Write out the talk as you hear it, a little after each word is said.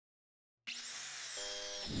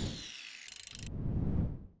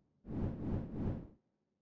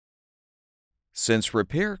Since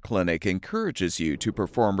Repair Clinic encourages you to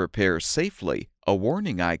perform repairs safely, a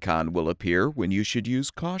warning icon will appear when you should use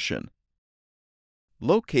caution.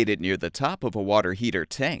 Located near the top of a water heater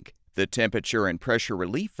tank, the temperature and pressure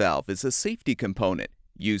relief valve is a safety component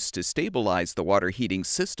used to stabilize the water heating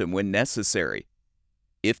system when necessary.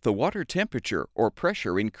 If the water temperature or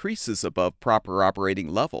pressure increases above proper operating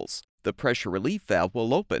levels, the pressure relief valve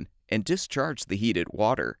will open and discharge the heated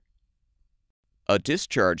water. A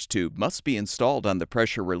discharge tube must be installed on the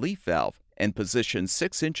pressure relief valve and positioned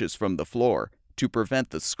 6 inches from the floor to prevent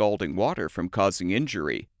the scalding water from causing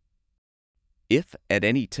injury. If at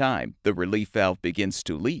any time the relief valve begins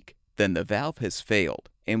to leak, then the valve has failed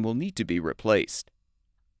and will need to be replaced.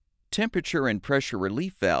 Temperature and pressure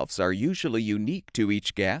relief valves are usually unique to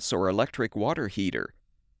each gas or electric water heater.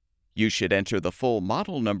 You should enter the full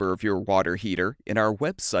model number of your water heater in our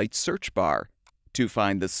website search bar to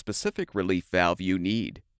find the specific relief valve you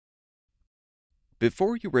need.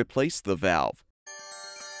 Before you replace the valve,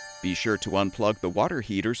 be sure to unplug the water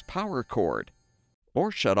heater's power cord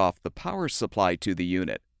or shut off the power supply to the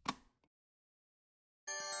unit.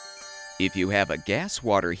 If you have a gas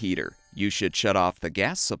water heater, you should shut off the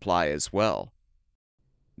gas supply as well.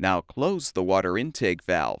 Now close the water intake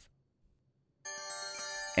valve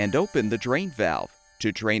and open the drain valve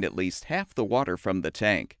to drain at least half the water from the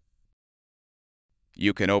tank.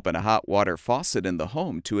 You can open a hot water faucet in the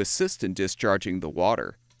home to assist in discharging the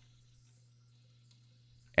water.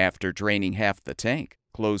 After draining half the tank,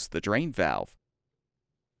 close the drain valve.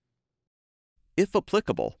 If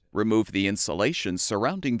applicable, remove the insulation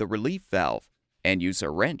surrounding the relief valve and use a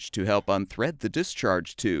wrench to help unthread the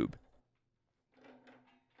discharge tube.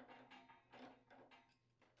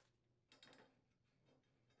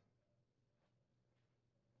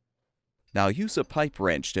 Now use a pipe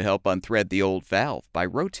wrench to help unthread the old valve by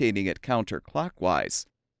rotating it counterclockwise.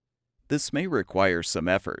 This may require some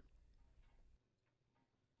effort.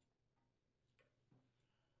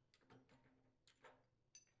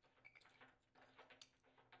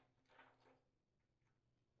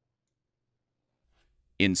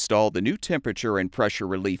 Install the new temperature and pressure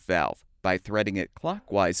relief valve by threading it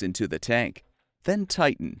clockwise into the tank, then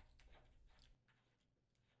tighten.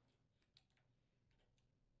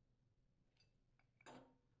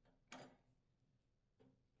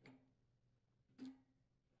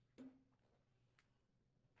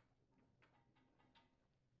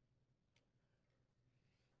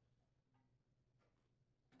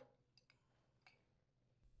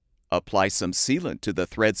 Apply some sealant to the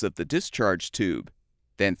threads of the discharge tube,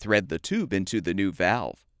 then thread the tube into the new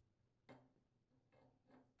valve.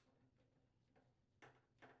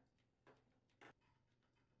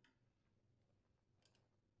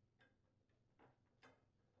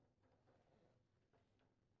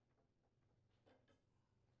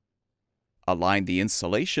 Align the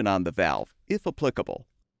insulation on the valve, if applicable.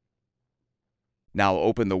 Now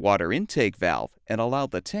open the water intake valve and allow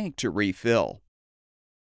the tank to refill.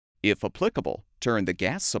 If applicable, turn the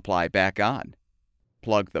gas supply back on.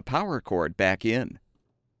 Plug the power cord back in.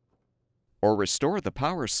 Or restore the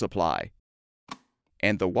power supply.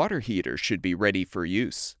 And the water heater should be ready for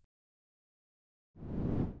use.